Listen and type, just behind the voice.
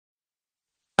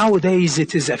Nowadays,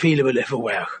 it is available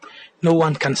everywhere. No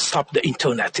one can stop the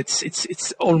internet.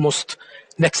 It's almost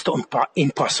next to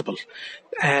impossible.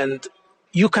 And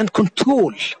you can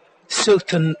control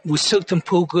with certain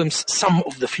programs some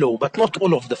of the flow, but not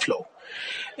all of the flow.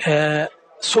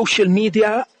 Social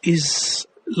media is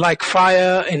like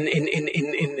fire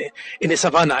in a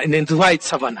savanna, in a dried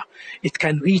savanna. It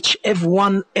can reach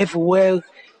everyone, everywhere,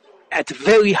 at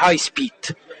very high speed.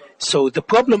 So the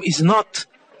problem is not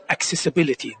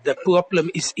accessibility. The problem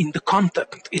is in the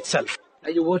content itself.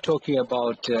 You were talking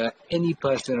about any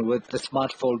person with a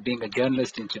smartphone being a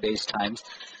journalist in today's times.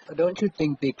 Don't you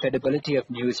think the credibility of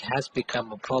news has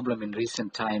become a problem in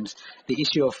recent times? The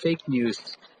issue of fake news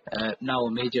now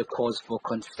a major cause for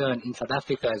concern in South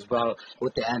Africa as well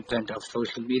with the advent of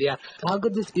social media. How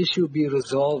could this issue be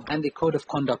resolved and the code of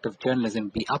conduct of journalism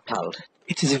be upheld?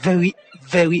 It is a very,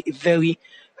 very, very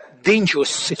dangerous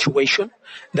situation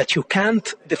that you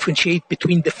can't differentiate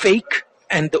between the fake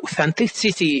and the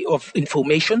authenticity of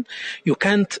information. You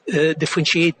can't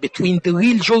differentiate between the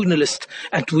real journalist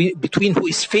and between who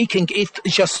is faking it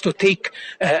just to take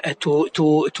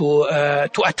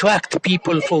to attract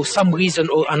people for some reason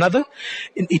or another.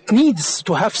 It needs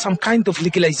to have some kind of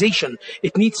legalization.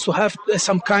 It needs to have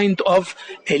some kind of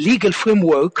a legal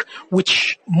framework,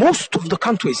 which most of the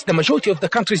countries, the majority of the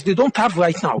countries, they don't have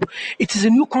right now. It is a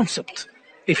new concept.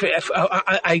 If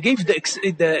I gave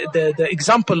the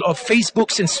example of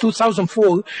Facebook since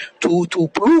 2004 to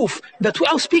prove that we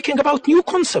are speaking about new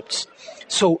concepts.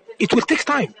 So it will take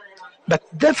time, but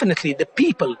definitely the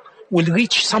people will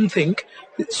reach something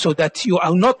so that you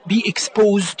are not be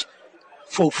exposed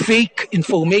for fake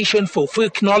information, for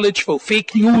fake knowledge, for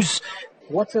fake news.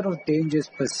 What sort of dangers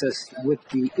persist with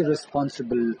the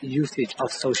irresponsible usage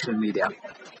of social media?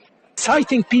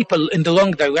 Citing people in the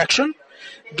wrong direction,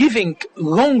 giving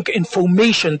wrong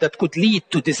information that could lead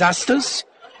to disasters,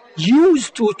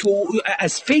 used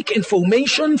as fake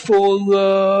information for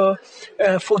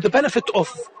the benefit of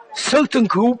certain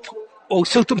group or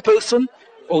certain person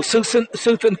or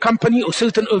certain company or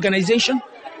certain organization.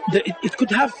 It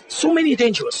could have so many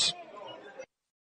dangers.